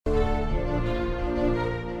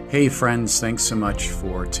Hey friends, thanks so much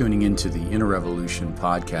for tuning into the Inner Revolution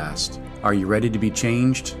podcast. Are you ready to be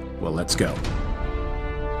changed? Well, let's go.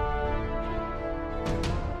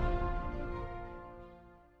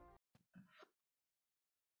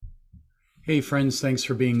 Hey friends, thanks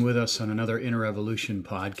for being with us on another Inner Revolution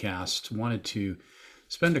podcast. Wanted to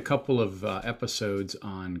spend a couple of episodes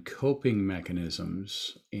on coping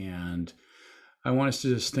mechanisms, and I want us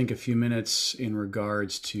to just think a few minutes in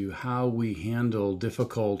regards to how we handle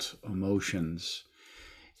difficult emotions.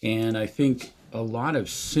 And I think a lot of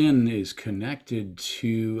sin is connected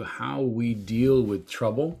to how we deal with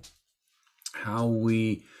trouble, how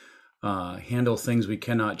we handle things we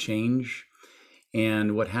cannot change.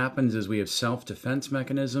 And what happens is we have self-defense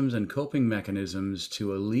mechanisms and coping mechanisms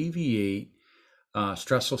to alleviate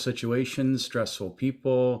stressful situations, stressful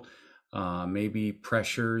people, maybe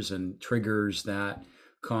pressures and triggers that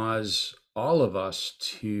cause all of us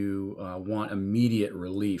to want immediate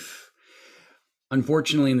relief.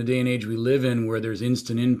 Unfortunately, in the day and age we live in, where there's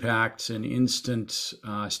instant impact and instant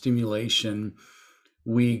stimulation,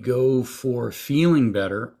 we go for feeling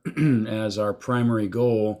better as our primary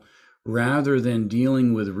goal rather than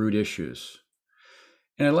dealing with root issues.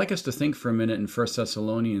 And I'd like us to think for a minute in 1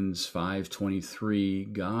 Thessalonians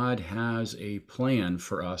 5:23, God has a plan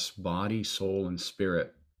for us, body, soul, and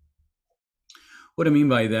spirit. What I mean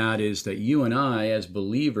by that is that you and I, as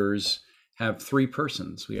believers, have three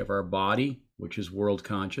persons. We have our body, which is world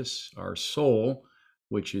conscious, our soul,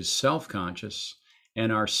 which is self-conscious,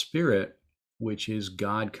 and our spirit, which is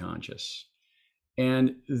God conscious.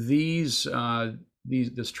 And this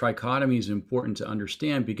trichotomy is important to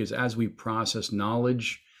understand because as we process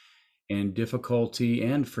knowledge and difficulty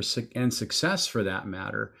and success for that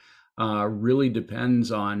matter, really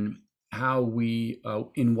depends on how we,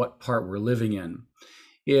 in what part we're living in.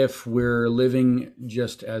 If we're living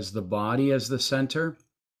just as the body as the center,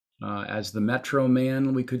 as the metro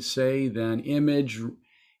man, we could say, then image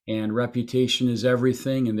and reputation is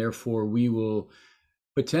everything, and therefore we will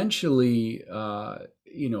potentially,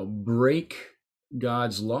 break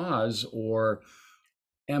God's laws or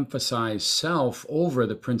emphasize self over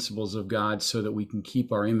the principles of God so that we can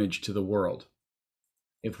keep our image to the world.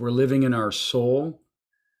 If we're living in our soul,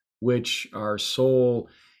 which our soul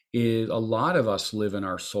is, a lot of us live in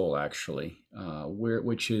our soul actually,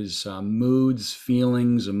 which is moods,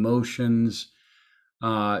 feelings, emotions.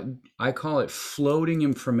 I call it floating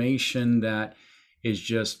information that is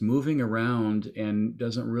just moving around and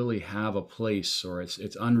doesn't really have a place, or it's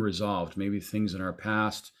unresolved. Maybe things in our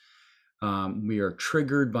past, we are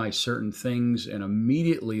triggered by certain things, and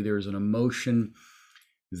immediately there's an emotion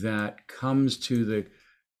that comes to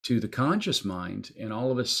the conscious mind, and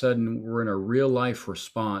all of a sudden we're in a real life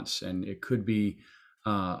response, and it could be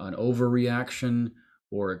an overreaction,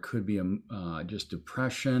 or it could be just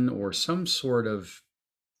depression, or some sort of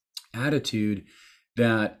attitude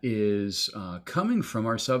that is coming from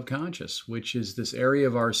our subconscious, which is this area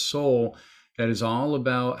of our soul that is all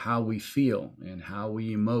about how we feel and how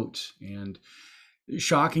we emote. And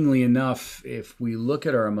shockingly enough, if we look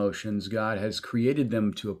at our emotions, God has created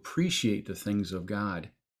them to appreciate the things of God.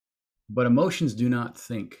 But emotions do not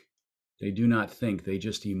think. They do not think, they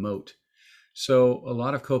just emote. So a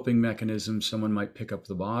lot of coping mechanisms, someone might pick up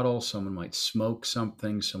the bottle, someone might smoke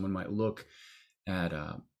something, someone might look at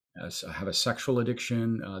have a sexual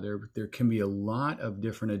addiction. There can be a lot of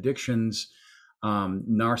different addictions.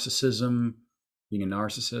 Narcissism, being a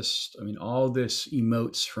narcissist. I mean, all this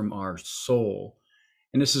emotes from our soul.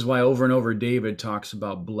 And this is why over and over David talks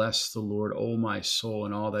about, bless the Lord, O my soul,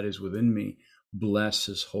 and all that is within me. Bless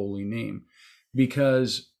his holy name.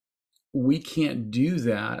 Because we can't do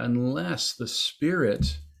that unless the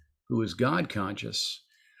Spirit, who is God conscious,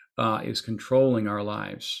 is controlling our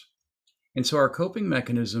lives. And so our coping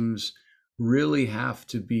mechanisms really have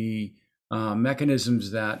to be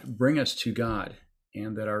mechanisms that bring us to God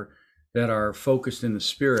and that are focused in the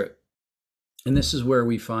Spirit. And this is where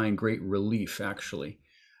we find great relief, actually.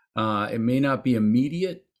 It may not be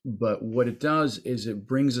immediate, but what it does is it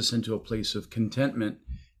brings us into a place of contentment.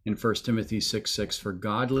 In 1 Timothy 6:6, for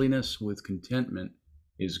godliness with contentment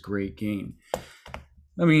is great gain.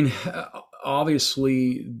 I mean,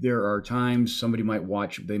 obviously, there are times somebody might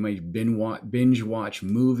binge watch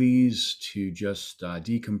movies to just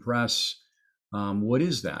decompress. What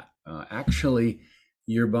is that? Actually,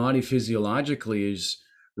 your body physiologically is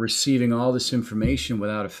receiving all this information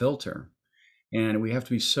without a filter. And we have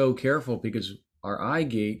to be so careful because our eye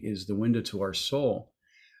gate is the window to our soul.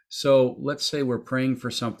 So let's say we're praying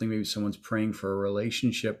for something. Maybe someone's praying for a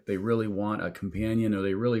relationship. They really want a companion, or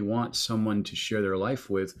they really want someone to share their life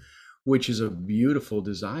with. which is a beautiful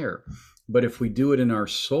desire. But if we do it in our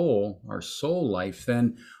soul life,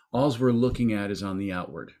 then all we're looking at is on the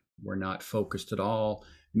outward. We're not focused at all,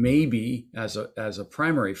 maybe as a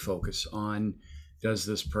primary focus on, does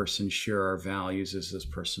this person share our values? Is this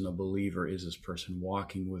person a believer? Is this person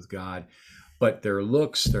walking with God? But their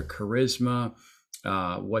looks, their charisma,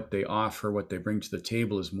 what they offer, what they bring to the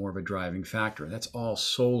table is more of a driving factor. That's all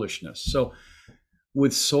soulishness. So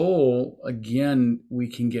with soul, again, we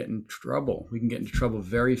can get in trouble. We can get into trouble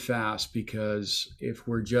very fast, because if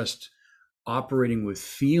we're just operating with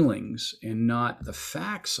feelings and not the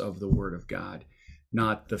facts of the Word of God,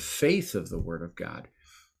 not the faith of the Word of God,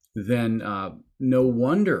 then no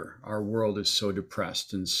wonder our world is so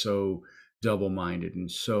depressed and so double-minded and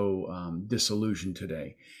so disillusioned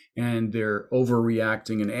today. And they're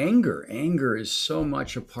overreacting. And anger is so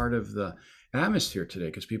much a part of the atmosphere today,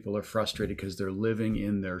 because people are frustrated because they're living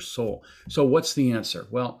in their soul. So what's the answer?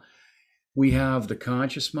 Well, we have the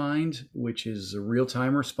conscious mind, which is a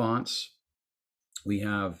real-time response. We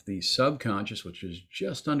have the subconscious, which is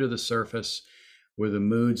just under the surface, where the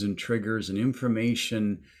moods and triggers and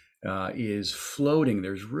information is floating.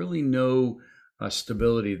 There's really no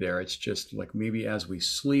stability there. It's just like maybe as we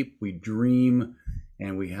sleep, we dream,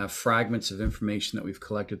 and we have fragments of information that we've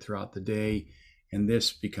collected throughout the day. And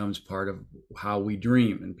this becomes part of how we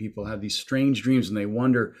dream. And people have these strange dreams, and they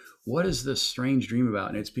wonder, what is this strange dream about?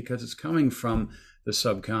 And it's because it's coming from the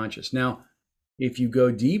subconscious. Now, if you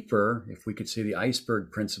go deeper, if we could say the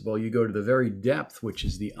iceberg principle, you go to the very depth, which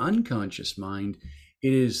is the unconscious mind.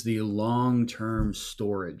 It is the long-term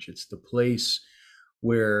storage. It's the place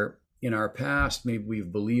where in our past, maybe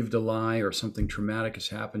we've believed a lie, or something traumatic has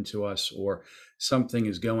happened to us, or something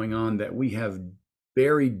is going on that we have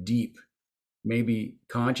buried deep, maybe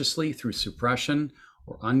consciously through suppression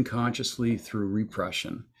or unconsciously through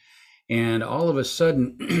repression. And all of a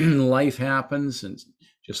sudden, life happens, and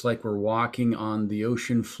just like we're walking on the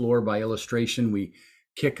ocean floor by illustration, we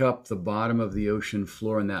kick up the bottom of the ocean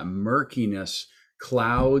floor, and that murkiness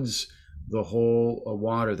clouds the whole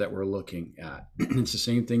water that we're looking at. It's the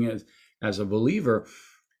same thing as a believer.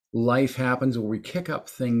 Life happens where we kick up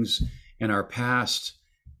things, and our past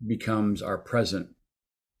becomes our present.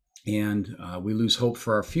 And we lose hope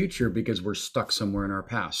for our future because we're stuck somewhere in our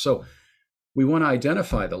past. So we want to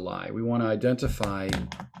identify the lie. We want to identify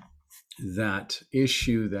that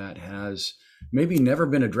issue that has maybe never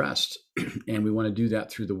been addressed. And we want to do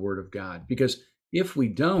that through the Word of God. Because if we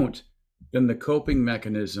don't, then the coping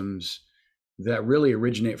mechanisms that really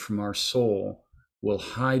originate from our soul will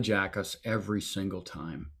hijack us every single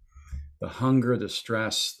time. The hunger, the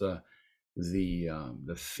stress, the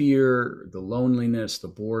fear, the loneliness, the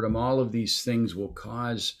boredom, all of these things will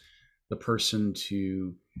cause the person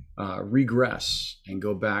to regress and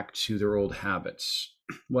go back to their old habits.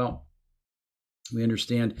 Well, we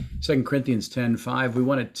understand 2 Corinthians 10:5, we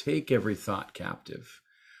want to take every thought captive.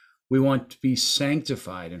 We want to be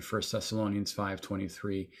sanctified in 1 Thessalonians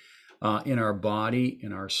 5:23 in our body,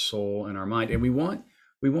 in our soul, in our mind. And we want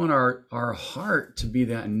our heart to be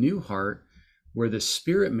that new heart where the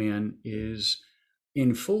spirit man is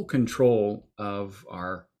in full control of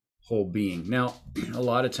our whole being. Now, a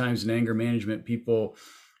lot of times in anger management, people,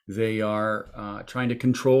 they are trying to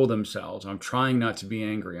control themselves. I'm trying not to be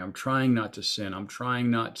angry. I'm trying not to sin. I'm trying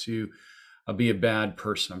not to be a bad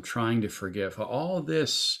person. I'm trying to forgive. All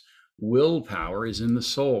this willpower is in the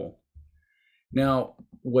soul. Now,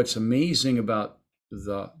 what's amazing about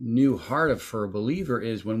the new heart for a believer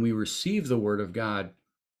is when we receive the Word of God,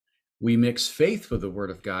 we mix faith with the Word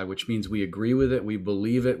of God, which means we agree with it, we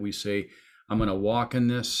believe it, we say, I'm going to walk in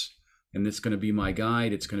this, and it's going to be my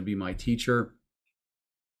guide, it's going to be my teacher.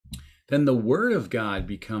 Then the Word of God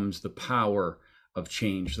becomes the power of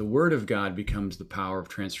change. The Word of God becomes the power of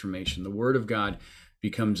transformation. The Word of God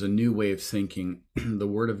becomes a new way of thinking. The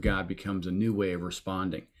Word of God becomes a new way of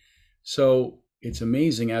responding. So it's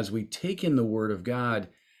amazing, as we take in the Word of God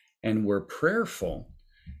and we're prayerful,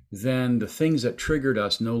 then the things that triggered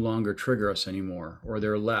us no longer trigger us anymore, or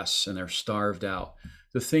they're less and they're starved out.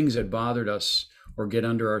 The things that bothered us or get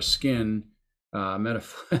under our skin,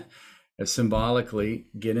 symbolically,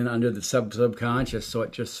 get in under the subconscious, so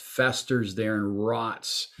it just festers there and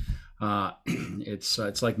rots.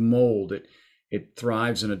 It's like mold. It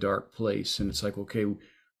thrives in a dark place, and it's like, okay,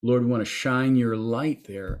 Lord, we want to shine your light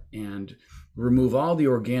there and remove all the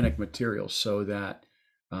organic material so that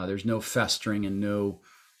there's no festering and no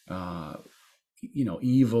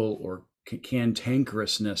evil or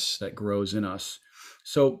cantankerousness that grows in us.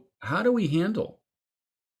 So how do we handle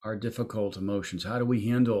our difficult emotions? How do we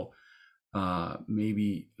handle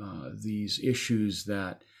maybe these issues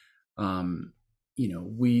that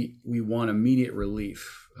we want immediate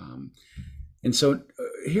relief. And so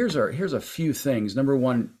here's a few things. Number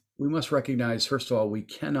one, we must recognize, first of all, we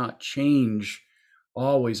cannot change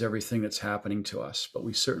always everything that's happening to us, but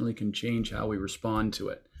we certainly can change how we respond to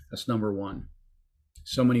it. That's number one.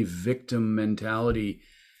 So many victim mentality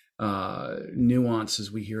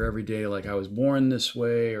nuances we hear every day, like I was born this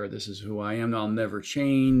way, or this is who I am, I'll never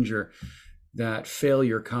change, or that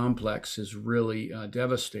failure complex is really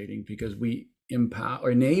devastating because we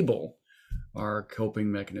enable our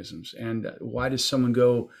coping mechanisms. And why does someone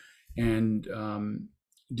go and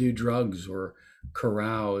do drugs or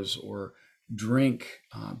carouse or drink?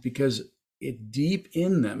 Because deep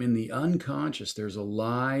in them, in the unconscious, there's a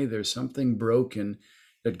lie, there's something broken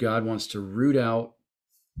that God wants to root out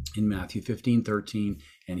in Matthew 15:13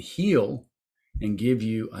 and heal and give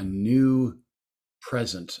you a new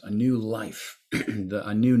present, a new life,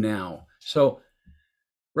 a new now. So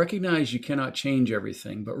recognize you cannot change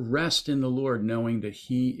everything, but rest in the Lord, knowing that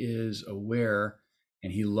He is aware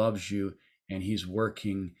and He loves you and He's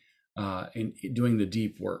working and doing the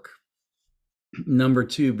deep work. Number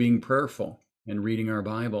two, being prayerful and reading our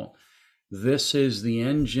Bible. This is the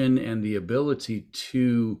engine and the ability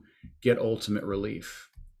to get ultimate relief.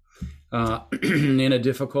 In a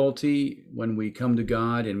difficulty, when we come to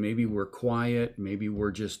God and maybe we're quiet, maybe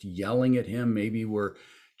we're just yelling at Him, maybe we're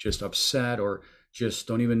just upset or just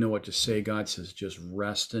don't even know what to say, God says, just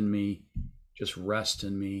rest in me. Just rest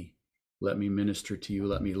in me. Let me minister to you.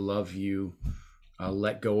 Let me love you.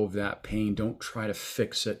 Let go of that pain. Don't try to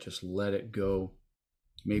fix it. Just let it go.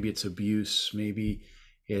 Maybe it's abuse. Maybe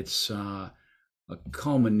it's a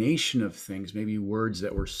culmination of things, maybe words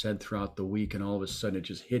that were said throughout the week, and all of a sudden it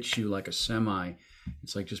just hits you like a semi.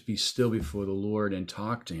 It's like, just be still before the Lord and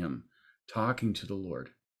talk to Him, talking to the Lord.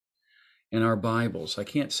 And our Bibles, I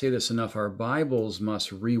can't say this enough, our Bibles must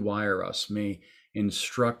rewire us, may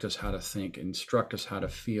instruct us how to think, instruct us how to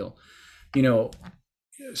feel.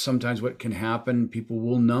 Sometimes what can happen, people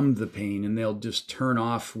will numb the pain and they'll just turn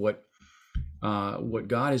off what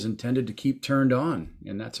God has intended to keep turned on,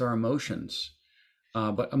 and that's our emotions.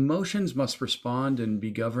 But emotions must respond and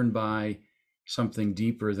be governed by something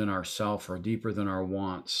deeper than ourself or deeper than our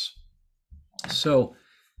wants. So,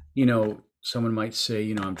 someone might say,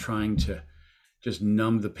 I'm trying to just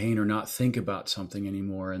numb the pain or not think about something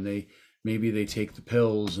anymore. And maybe they take the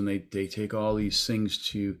pills and they take all these things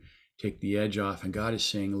to take the edge off. And God is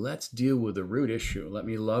saying, let's deal with the root issue. Let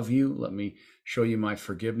me love you. Let me show you my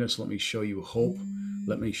forgiveness. Let me show you hope.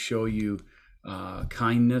 Let me show you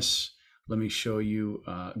kindness. Let me show you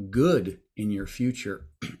good in your future.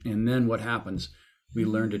 And then what happens? We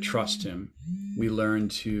learn to trust Him. We learn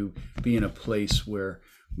to be in a place where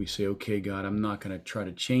we say, okay, God, I'm not going to try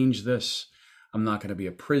to change this. I'm not going to be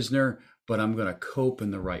a prisoner, but I'm going to cope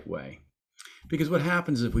in the right way. Because what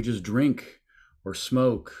happens if we just drink or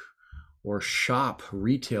smoke or shop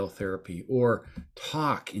retail therapy or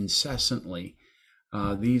talk incessantly?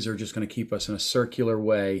 These are just going to keep us in a circular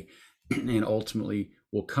way and ultimately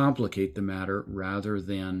will complicate the matter rather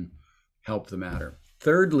than help the matter.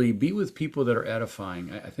 Thirdly, be with people that are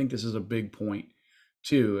edifying. I think this is a big point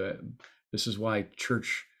too. This is why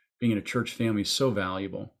being in a church family is so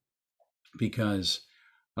valuable, because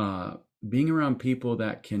being around people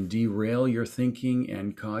that can derail your thinking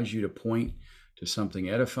and cause you to point to something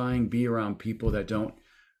edifying, be around people that don't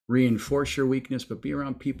reinforce your weakness, but be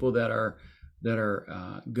around people that are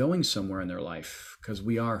going somewhere in their life, because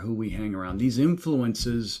we are who we hang around. These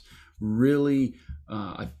influences really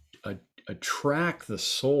attract the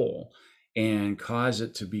soul and cause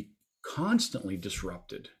it to be constantly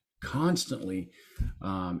disrupted, constantly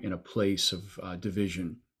in a place of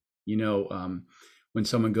division. When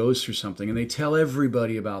someone goes through something and they tell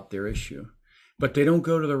everybody about their issue, but they don't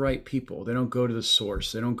go to the right people, they don't go to the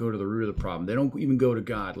source, they don't go to the root of the problem, they don't even go to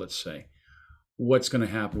God, let's say, what's going to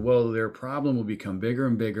happen? Well, their problem will become bigger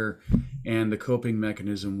and bigger, and the coping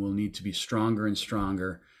mechanism will need to be stronger and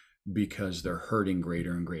stronger because they're hurting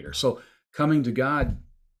greater and greater. So coming to God,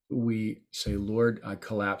 we say, Lord, I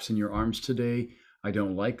collapse in your arms today. I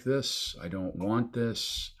don't like this. I don't want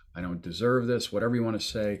this. I don't deserve this, whatever you want to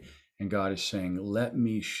say. And God is saying, let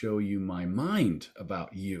me show you my mind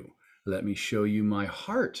about you. Let me show you my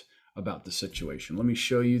heart about the situation. Let me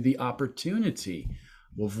show you the opportunity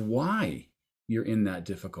of why you're in that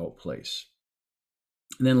difficult place.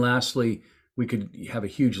 And then lastly, we could have a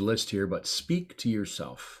huge list here, but speak to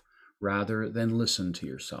yourself rather than listen to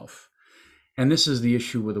yourself. And this is the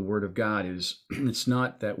issue with the Word of God, is it's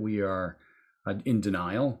not that we are in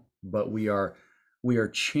denial, but we are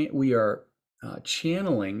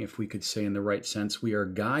channeling, if we could say in the right sense, we are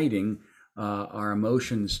guiding our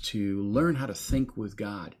emotions to learn how to think with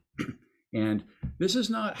God. And this is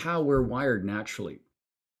not how we're wired naturally.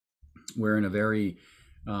 We're in a very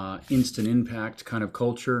instant impact kind of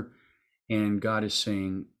culture, and God is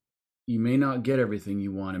saying, you may not get everything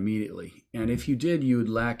you want immediately. And if you did, you would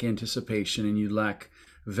lack anticipation and you'd lack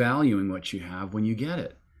valuing what you have when you get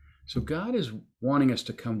it. So God is wanting us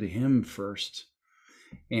to come to him first.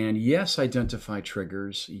 And yes, identify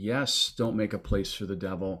triggers. Yes, don't make a place for the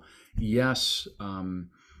devil. Yes,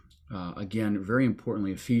 again, very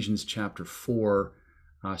importantly, Ephesians chapter 4,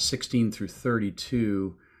 16 through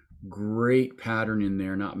 32, great pattern in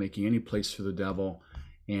there, not making any place for the devil,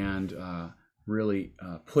 and really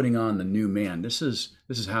putting on the new man. This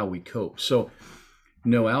is how we cope. So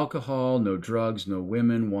no alcohol, no drugs, no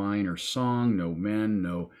women, wine, or song, no men,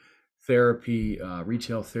 no therapy,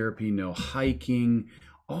 retail therapy, no hiking,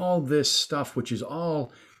 all this stuff, which is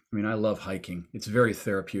all, I mean, I love hiking. It's very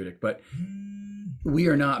therapeutic, but we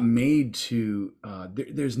are not made to,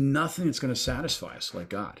 there's nothing that's going to satisfy us like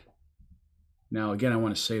God. Now, again, I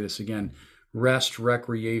want to say this again, rest,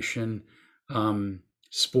 recreation,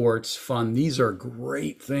 sports, fun, these are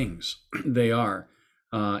great things. They are,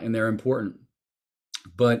 and they're important.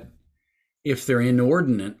 But if they're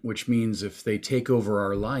inordinate, which means if they take over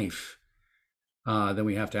our life, then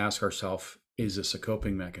we have to ask ourselves, is this a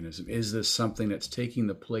coping mechanism? Is this something that's taking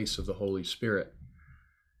the place of the Holy Spirit?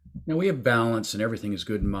 Now, we have balance and everything is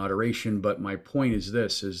good in moderation, but my point is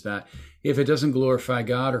this, is that if it doesn't glorify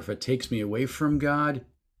God, or if it takes me away from God,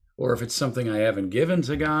 or if it's something I haven't given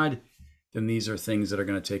to God, then these are things that are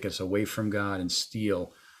going to take us away from God and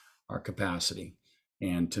steal our capacity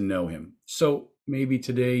and to know him. So maybe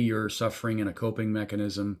today you're suffering in a coping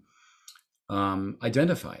mechanism.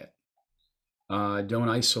 Identify it. Don't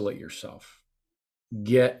isolate yourself.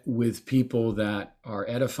 Get with people that are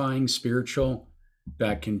edifying, spiritual,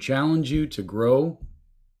 that can challenge you to grow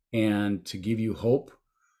and to give you hope.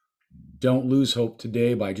 Don't lose hope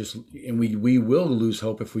today by just, and we will lose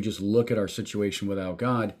hope if we just look at our situation without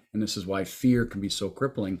God. And this is why fear can be so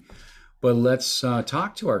crippling. But let's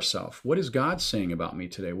talk to ourselves. What is God saying about me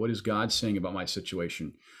today? What is God saying about my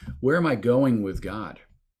situation? Where am I going with God?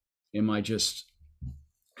 Am I just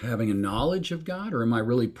having a knowledge of God, or am I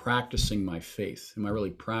really practicing my faith? Am I really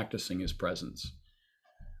practicing his presence?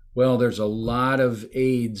 Well, there's a lot of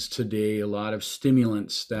aids today, a lot of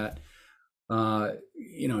stimulants that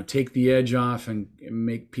take the edge off and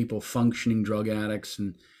make people functioning drug addicts,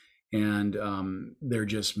 and they're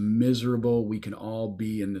just miserable. We can all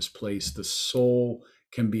be in this place. The soul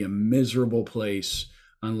can be a miserable place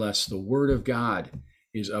unless the Word of God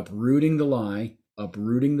is uprooting the lie,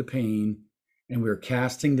 uprooting the pain, and we're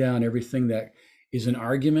casting down everything that is an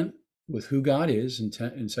argument with who God is in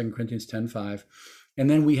 2 Corinthians 10:5. And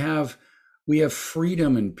then we have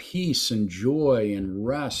freedom and peace and joy and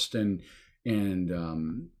rest and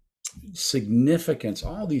significance.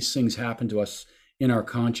 All these things happen to us in our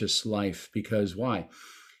conscious life because why?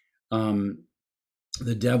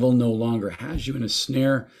 The devil no longer has you in a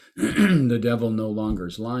snare. The devil no longer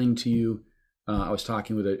is lying to you. I was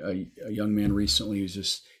talking with a young man recently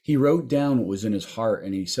he wrote down what was in his heart,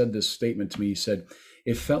 and he said this statement to me. He said,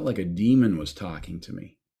 it felt like a demon was talking to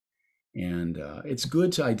me. And it's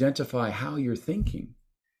good to identify how you're thinking,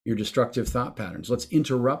 your destructive thought patterns. Let's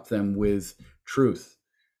interrupt them with truth,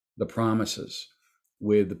 the promises,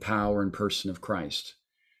 with the power and person of Christ,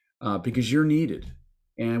 because you're needed.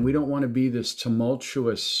 And we don't want to be this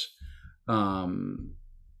tumultuous,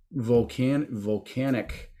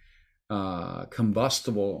 volcanic,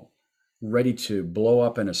 combustible, ready to blow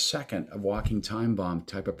up in a second, a walking time bomb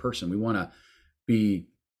type of person. We want to be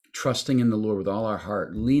trusting in the Lord with all our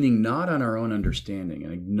heart, leaning not on our own understanding,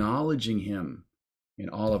 and acknowledging him in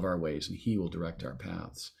all of our ways, and he will direct our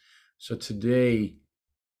paths. So today,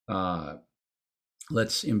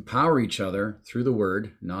 let's empower each other through the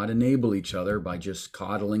word, not enable each other by just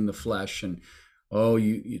coddling the flesh and, oh,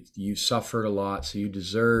 you suffered a lot, so you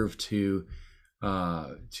deserve to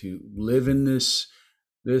live in this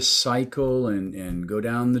cycle and go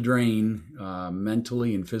down the drain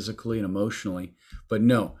mentally and physically and emotionally. But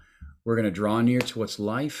no, we're going to draw near to what's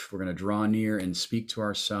life. We're going to draw near and speak to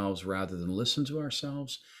ourselves rather than listen to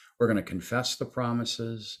ourselves. We're going to confess the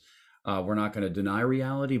promises. We're not going to deny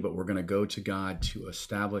reality, but we're going to go to God to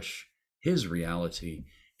establish his reality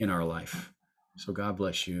in our life. So God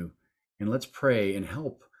bless you. And let's pray and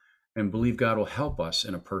help and believe God will help us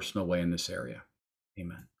in a personal way in this area.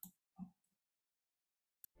 Amen.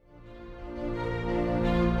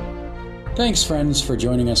 Thanks, friends, for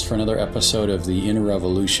joining us for another episode of the Inner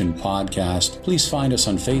Revolution podcast. Please find us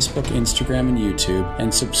on Facebook, Instagram, and YouTube,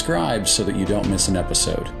 and subscribe so that you don't miss an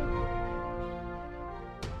episode.